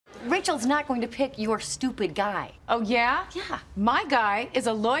Rachel's not going to pick your stupid guy. Oh, yeah? Yeah. My guy is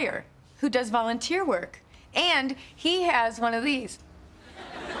a lawyer who does volunteer work. And he has one of these.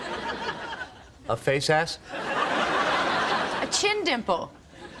 A face ass? A chin dimple.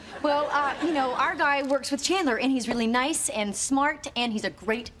 Well, you know, our guy works with Chandler, and he's really nice and smart, and he's a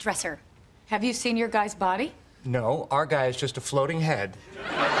great dresser. Have you seen your guy's body? No, our guy is just a floating head.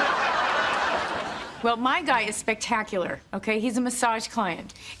 Well, my guy is spectacular, okay? He's a massage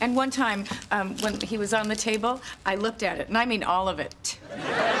client. And one time, when he was on the table, I looked at it, and I mean all of it. You're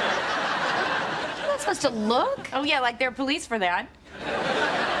not supposed to look. Oh, yeah, like they're police for that.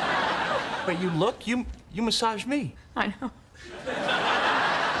 But you look, you massage me. I know.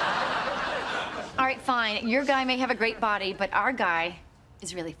 All right, fine. Your guy may have a great body, but our guy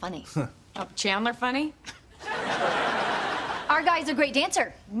is really funny. Oh, Chandler funny? Our guy's a great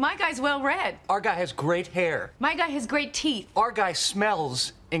dancer. My guy's well-read. Our guy has great hair. My guy has great teeth. Our guy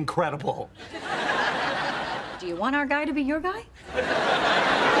smells incredible. Do you want our guy to be your guy?